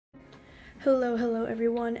Hello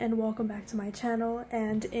everyone, and welcome back to my channel.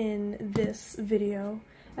 And in this video,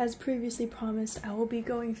 as previously promised, I will be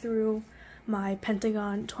going through my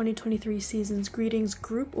Pentagon 2023 Seasons Greetings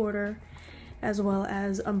group order, as well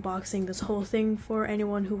as unboxing this whole thing for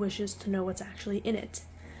anyone who wishes to know what's actually in it.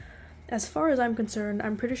 As far as I'm concerned,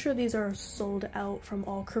 I'm pretty sure these are sold out from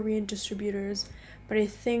all Korean distributors, but I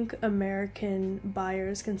think American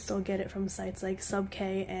buyers can still get it from sites like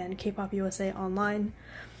SubK and K-Pop USA online.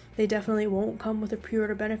 They definitely won't come with a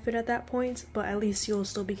pre-order benefit at that point, but at least you'll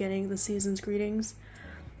still be getting the season's greetings.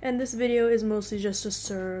 And this video is mostly just to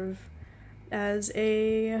serve as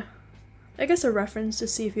a reference to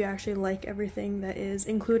see if you actually like everything that is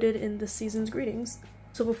included in the season's greetings.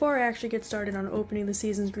 So before I actually get started on opening the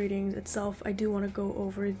season's greetings itself, I do want to go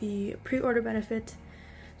over the pre-order benefit.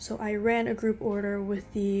 So I ran a group order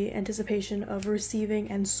with the anticipation of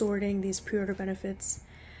receiving and sorting these pre-order benefits.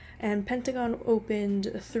 And Pentagon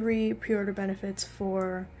opened 3 pre-order benefits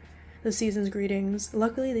for the season's greetings.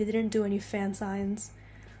 Luckily, they didn't do any fan signs,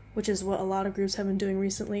 which is what a lot of groups have been doing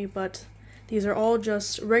recently, but these are all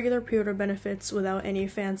just regular pre-order benefits without any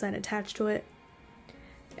fan sign attached to it.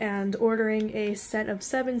 And ordering a set of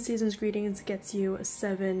 7 season's greetings gets you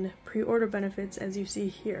 7 pre-order benefits, as you see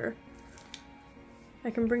here.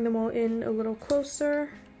 I can bring them all in a little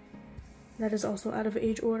closer. That is also out of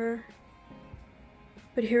age order.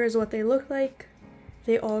 But here is what they look like.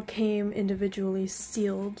 They all came individually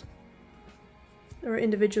sealed, or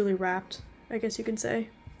individually wrapped, I guess you can say.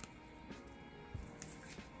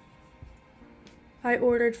 I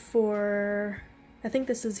ordered for, I think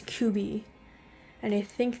this is QB, and I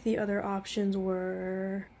think the other options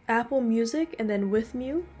were Apple Music and then With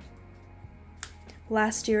Mew.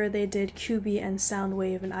 Last year they did QB and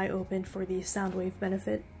Soundwave, and I opened for the Soundwave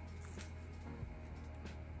benefit.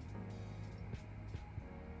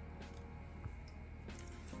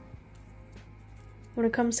 When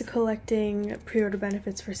it comes to collecting pre-order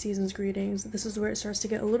benefits for Season's Greetings, this is where it starts to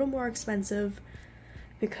get a little more expensive,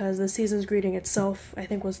 because the Season's Greeting itself I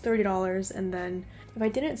think was $30, and then if I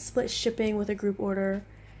didn't split shipping with a group order,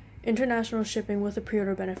 international shipping with a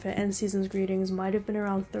pre-order benefit and Season's Greetings might have been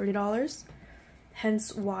around $30,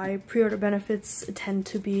 hence why pre-order benefits tend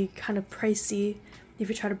to be kind of pricey if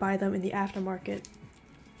you try to buy them in the aftermarket.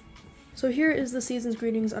 So here is the Season's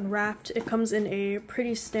Greetings unwrapped. It comes in a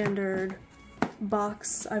pretty standard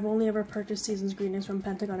box. I've only ever purchased Season's Greetings from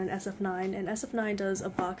Pentagon and SF9, and SF9 does a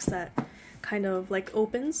box that kind of like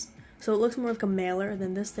opens, so it looks more like a mailer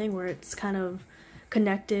than this thing where it's kind of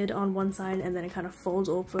connected on one side and then it kind of folds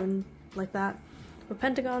open like that. But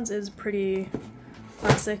Pentagon's is pretty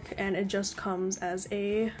classic, and it just comes as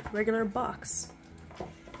a regular box.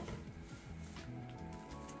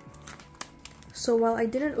 So while I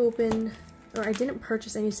didn't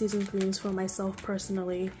purchase any Season's Greetings for myself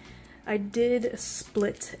personally, I did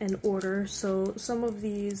split an order, so some of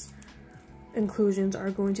these inclusions are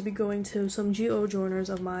going to be going to some GO joiners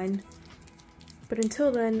of mine. But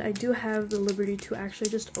until then, I do have the liberty to actually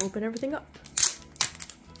just open everything up.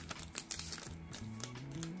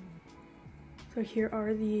 So here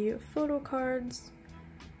are the photo cards.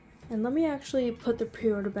 And let me actually put the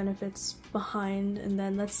pre-order benefits behind, and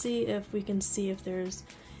then let's see if we can see if there's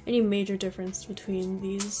any major difference between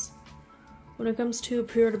these. When it comes to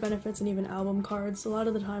pre-order benefits and even album cards, a lot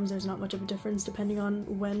of the times there's not much of a difference depending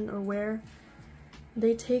on when or where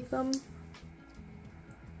they take them.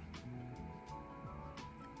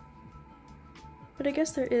 But I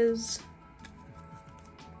guess there is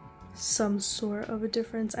some sort of a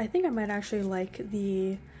difference. I think I might actually like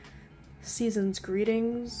the Season's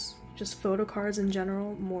Greetings, just photo cards in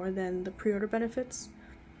general, more than the pre-order benefits.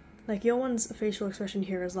 Like, Yowan's facial expression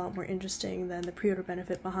here is a lot more interesting than the pre-order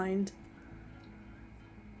benefit behind.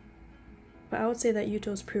 But I would say that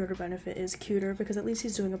Yuto's pre-order benefit is cuter because at least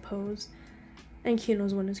he's doing a pose. And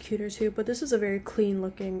Kino's one is cuter too, but this is a very clean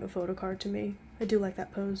looking photo card to me. I do like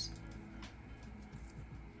that pose.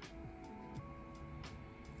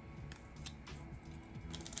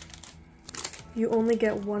 You only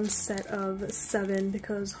get one set of 7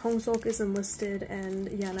 because Hongsuk is enlisted and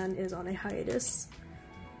Yanan is on a hiatus.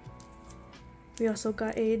 We also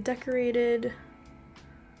got a decorated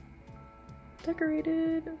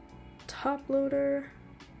top loader.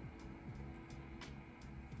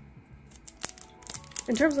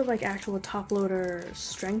 In terms of like actual top loader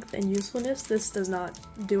strength and usefulness, this does not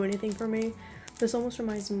do anything for me. This almost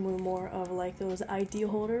reminds me more of like those ID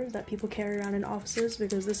holders that people carry around in offices,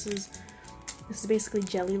 because this is basically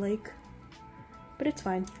Jelly Lake, but it's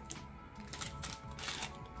fine.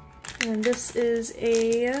 And this is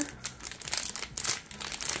a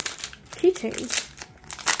keychain.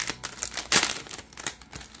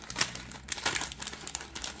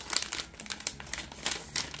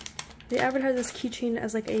 They advertise this keychain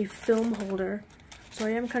as like a film holder, so I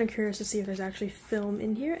am kind of curious to see if there's actually film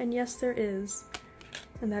in here, and yes there is,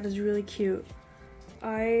 and that is really cute.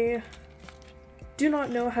 I do not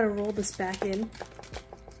know how to roll this back in,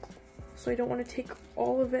 so I don't want to take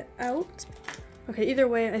all of it out. Okay, either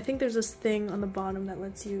way, I think there's this thing on the bottom that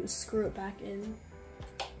lets you screw it back in.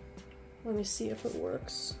 Let me see if it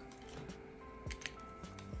works.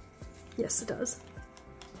 Yes, it does.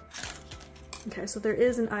 Okay, so there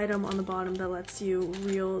is an item on the bottom that lets you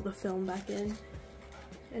reel the film back in.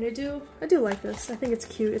 And I do like this. I think it's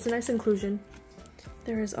cute. It's a nice inclusion.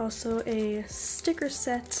 There is also a sticker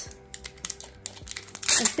set.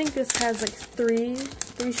 I think this has like three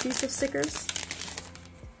sheets of stickers.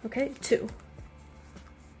 Okay, 2.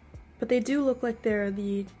 But they do look like they're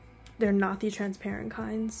not the transparent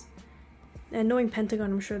kinds. And knowing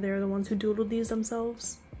Pentagon, I'm sure they're the ones who doodled these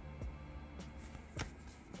themselves.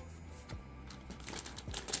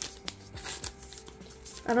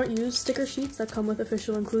 I don't use sticker sheets that come with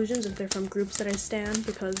official inclusions if they're from groups that I stan,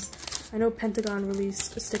 because I know Pentagon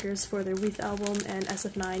released stickers for their Wreath album and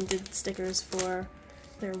SF9 did stickers for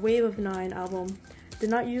their Wave of 9 album.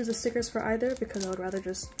 Did not use the stickers for either because I would rather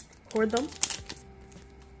just hoard them.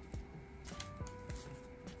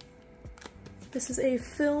 This is a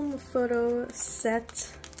film photo set.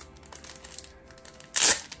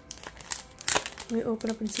 Let me open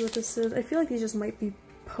up and see what this is. I feel like these just might be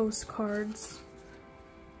postcards.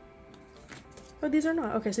 Oh, these are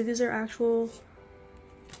not. Okay, so these are actual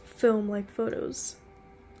film-like photos.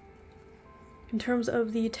 In terms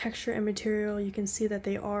of the texture and material, you can see that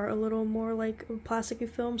they are a little more like plasticky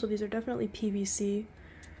film, so these are definitely PVC.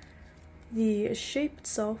 The shape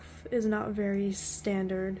itself is not very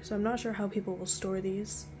standard, so I'm not sure how people will store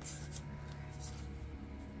these.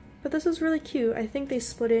 But this is really cute. I think they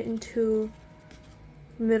split it into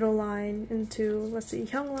middle line, into, let's see,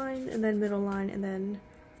 young line, and then middle line, and then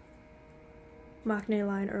maknae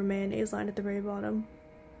line or mayonnaise line at the very bottom.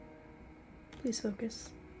 Please focus.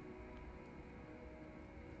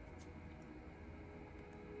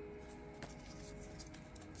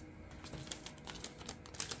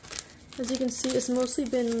 As you can see, it's mostly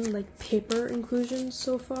been like paper inclusions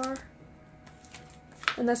so far.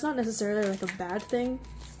 And that's not necessarily like a bad thing,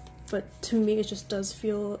 but to me it just does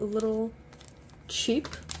feel a little cheap,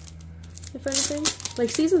 if anything. Like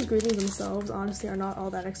Season's greetings themselves honestly are not all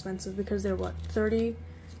that expensive because they're what,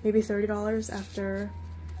 maybe $30 after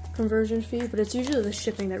conversion fee, but it's usually the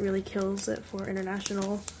shipping that really kills it for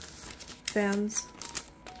international fans.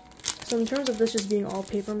 So in terms of this just being all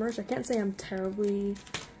paper merch, I can't say I'm terribly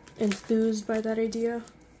enthused by that idea.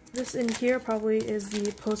 This in here probably is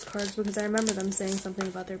the postcards because I remember them saying something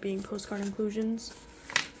about there being postcard inclusions.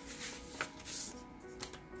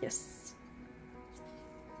 Yes.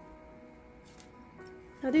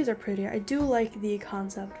 Now these are pretty. I do like the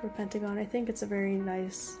concept for Pentagon. I think it's a very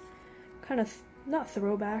nice kind of, not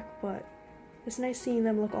throwback, but it's nice seeing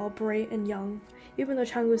them look all bright and young. Even though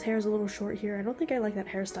Changu's hair is a little short here, I don't think I like that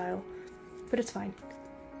hairstyle, but it's fine.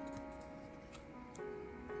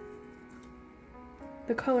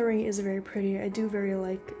 The coloring is very pretty. I do very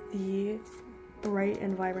like the bright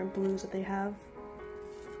and vibrant blues that they have.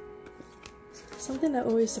 Something that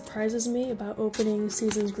always surprises me about opening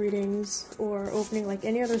Season's greetings or opening like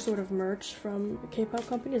any other sort of merch from K-pop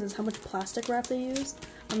companies is how much plastic wrap they use.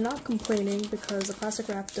 I'm not complaining because the plastic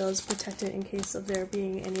wrap does protect it in case of there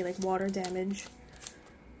being any like water damage,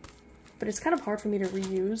 but it's kind of hard for me to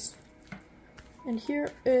reuse. And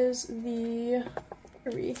here is the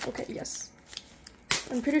okay, yes.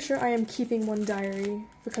 I'm pretty sure I am keeping one diary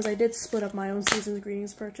because I did split up my own Season's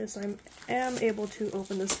greetings purchase, so I am able to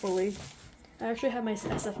open this fully. I actually have my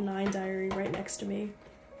SF9 diary right next to me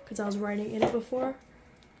because I was writing in it before.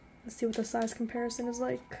 Let's see what the size comparison is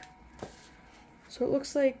like. So it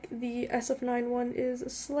looks like the SF9 one is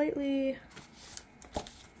slightly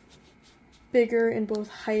bigger in both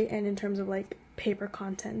height and in terms of like paper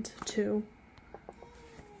content too.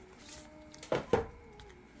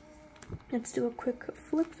 Let's do a quick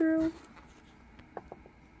flip through.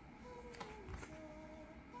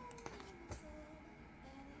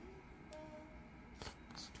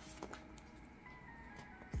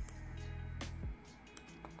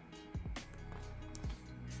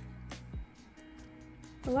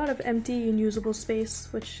 A lot of empty and usable space,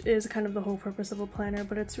 which is kind of the whole purpose of a planner,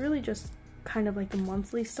 but it's really just kind of like the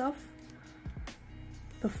monthly stuff.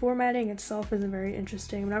 The formatting itself isn't very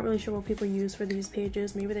interesting. I'm not really sure what people use for these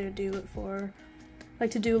pages. Maybe they do it for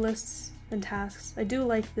like to-do lists and tasks. I do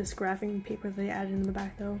like this graphing paper that they added in the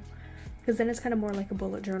back though, because then it's kind of more like a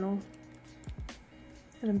bullet journal.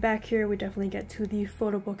 And then back here we definitely get to the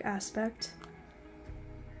photo book aspect.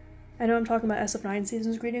 I know I'm talking about SF9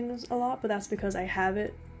 Seasons Greetings a lot, but that's because I have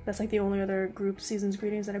it. That's like the only other group Seasons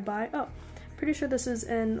Greetings that I buy. Oh, pretty sure this is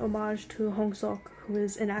an homage to Hong Sok, who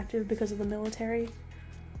is inactive because of the military.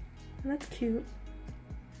 And that's cute.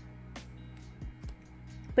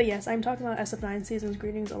 But yes, I'm talking about SF9 Seasons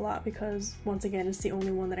Greetings a lot because, once again, it's the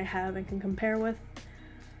only one that I have and can compare with.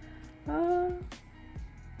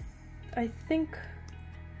 I think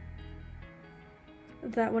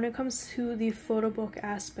that when it comes to the photo book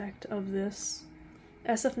aspect of this,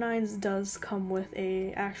 SF9's does come with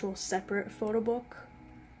a actual separate photo book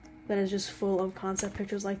that is just full of concept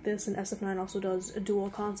pictures like this, and SF9 also does dual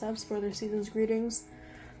concepts for their Seasons Greetings.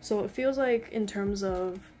 So it feels like, in terms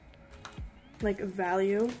of like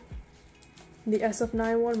value, the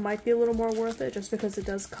SF9 one might be a little more worth it just because it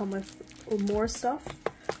does come with more stuff.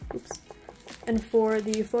 Oops. And for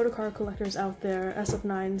the photo card collectors out there,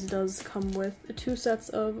 SF9's does come with 2 sets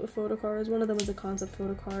of photo cards. One of them is a concept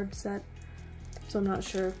photo card set, so I'm not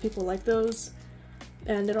sure if people like those.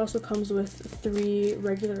 And it also comes with 3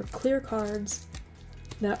 regular clear cards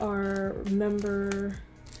that are member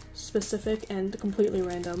specific and completely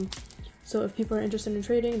random. So if people are interested in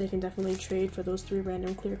trading, they can definitely trade for those 3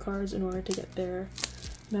 random clear cards in order to get their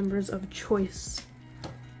members of choice.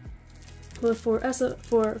 But for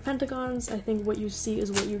Pentagons, I think what you see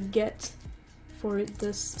is what you get for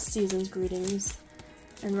this Season's Greetings.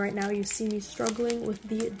 And right now you see me struggling with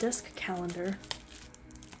the desk calendar.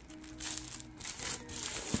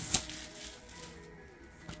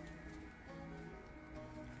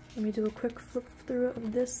 Let me do a quick flip through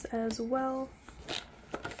of this as well.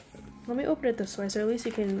 Let me open it this way so at least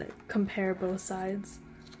you can compare both sides.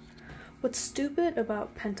 What's stupid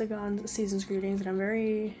about Pentagon's Season's Greetings, and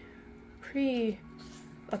I'm pretty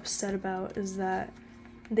upset about, is that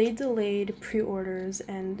they delayed pre-orders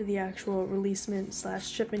and the actual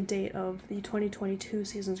releasement/shipment date of the 2022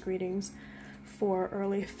 Season's Greetings for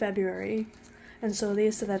early February. And so they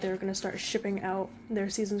said that they were going to start shipping out their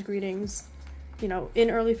Season's Greetings, you know, in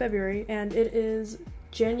early February, and it is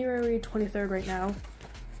January 23rd right now.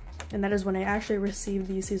 And that is when I actually received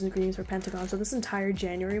these Season's Greetings for Pentagon. So this entire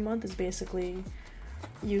January month is basically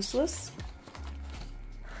useless.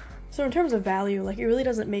 So in terms of value, like, it really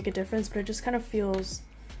doesn't make a difference, but it just kind of feels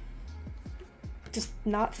just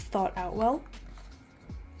not thought out well,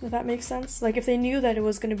 if that makes sense. Like, if they knew that it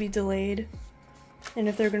was going to be delayed, and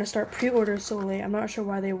if they're going to start pre-orders so late, I'm not sure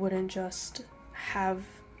why they wouldn't just have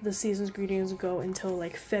the Season's Greetings go until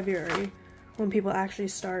like February, when people actually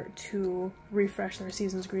start to refresh their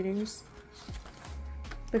Season's Greetings.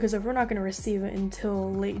 Because if we're not going to receive it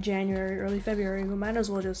until late January, early February, we might as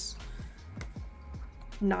well just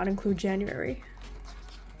not include January.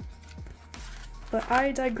 But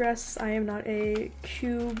I digress. I am not a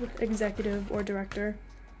Cube executive or director,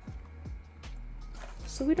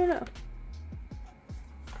 so we don't know.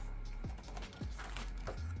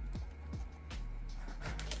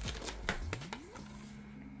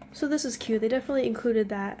 So this is cute. They definitely included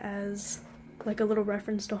that as like a little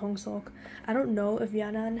reference to Hong Sok. I don't know if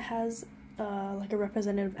Yan'an has like a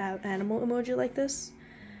representative animal emoji like this.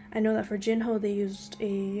 I know that for Jinho they used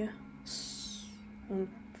a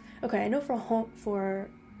okay, I know for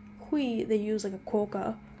Hui they use like a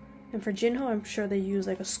quokka, and for Jinho I'm sure they use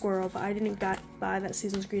like a squirrel, but I didn't buy that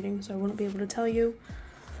Season's Greeting, so I wouldn't be able to tell you.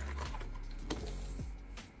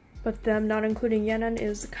 But them not including Yan'an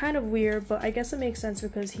is kind of weird, but I guess it makes sense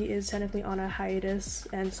because he is technically on a hiatus,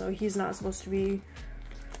 and so he's not supposed to be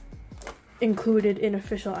included in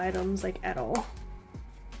official items like at all.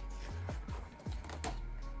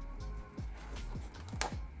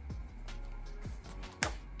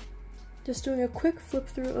 Just doing a quick flip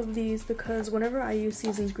through of these because whenever I use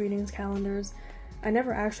Season's Greetings calendars, I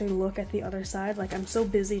never actually look at the other side. Like, I'm so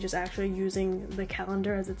busy just actually using the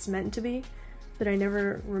calendar as it's meant to be that I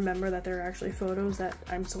never remember that there are actually photos that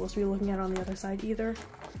I'm supposed to be looking at on the other side either.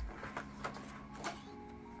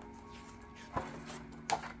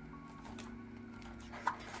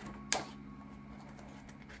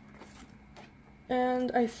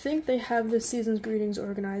 And I think they have the Season's Greetings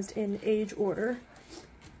organized in age order.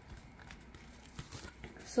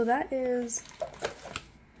 So that is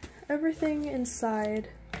everything inside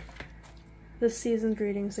the Season's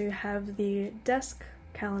Greetings. So you have the desk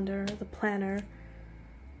calendar, the planner,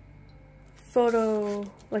 photo,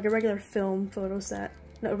 like a regular film photo set,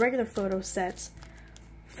 no, a regular photo set,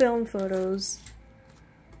 film photos,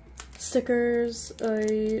 stickers,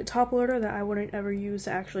 a top loader that I wouldn't ever use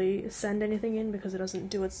to actually send anything in because it doesn't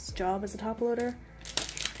do its job as a top loader.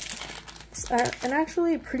 An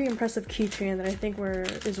actually pretty impressive keychain that I think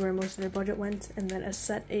is where most of their budget went, and then a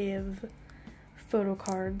set of photo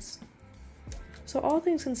cards. So all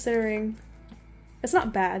things considering, it's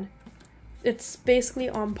not bad. It's basically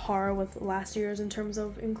on par with last year's in terms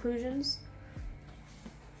of inclusions.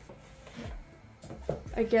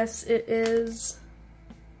 I guess it is...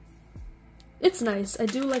 It's nice. I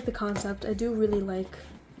do like the concept. I do really like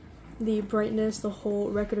the brightness, the whole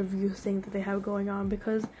record of youth thing that they have going on,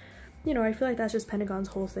 because, you know, I feel like that's just Pentagon's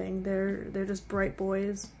whole thing. They're just bright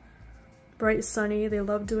boys. Bright, sunny. They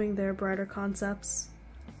love doing their brighter concepts.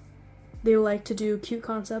 They like to do cute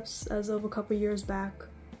concepts as of a couple years back.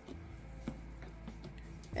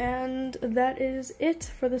 And that is it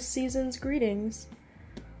for the season's greetings.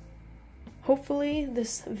 Hopefully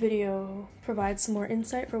this video provides some more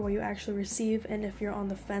insight for what you actually receive, and if you're on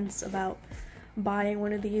the fence about buying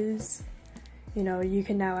one of these, you know, you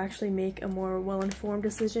can now actually make a more well-informed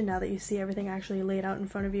decision now that you see everything actually laid out in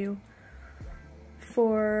front of you.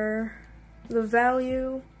 For the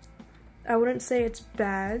value, I wouldn't say it's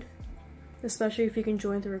bad, especially if you can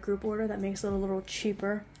join through a group order. That makes it a little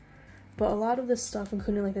cheaper. But a lot of this stuff,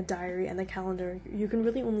 including like the diary and the calendar, you can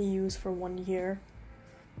really only use for 1 year.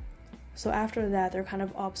 So after that, they're kind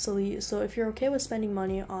of obsolete. So if you're okay with spending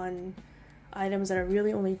money on items that are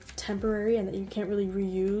really only temporary and that you can't really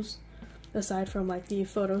reuse, aside from like the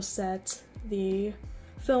photo set, the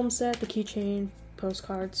film set, the keychain,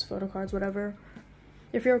 postcards, photo cards, whatever.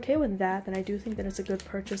 If you're okay with that, then I do think that it's a good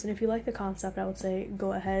purchase. And if you like the concept, I would say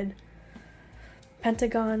go ahead.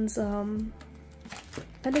 Pentagon's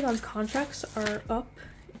contracts are up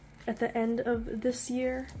at the end of this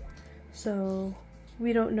year, so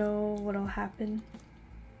we don't know what'll happen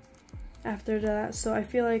after that. So I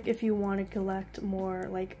feel like if you want to collect more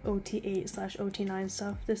like OT8/OT9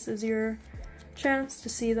 stuff, this is your chance to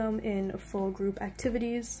see them in full group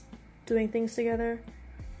activities, doing things together.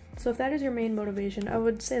 So if that is your main motivation, I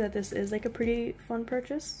would say that this is like a pretty fun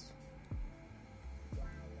purchase.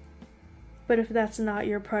 But if that's not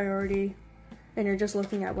your priority, and you're just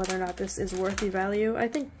looking at whether or not this is worth the value, I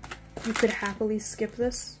think you could happily skip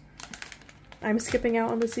this. I'm skipping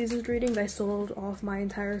out on the season's greetings. I sold off my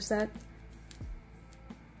entire set.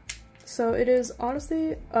 So it is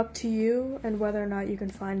honestly up to you and whether or not you can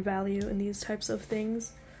find value in these types of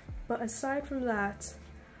things. But aside from that,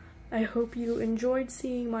 I hope you enjoyed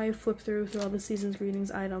seeing my flip through all the season's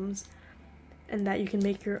greetings items, and that you can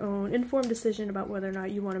make your own informed decision about whether or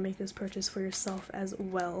not you want to make this purchase for yourself as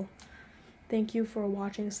well. Thank you for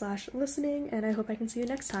watching/listening, and I hope I can see you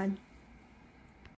next time.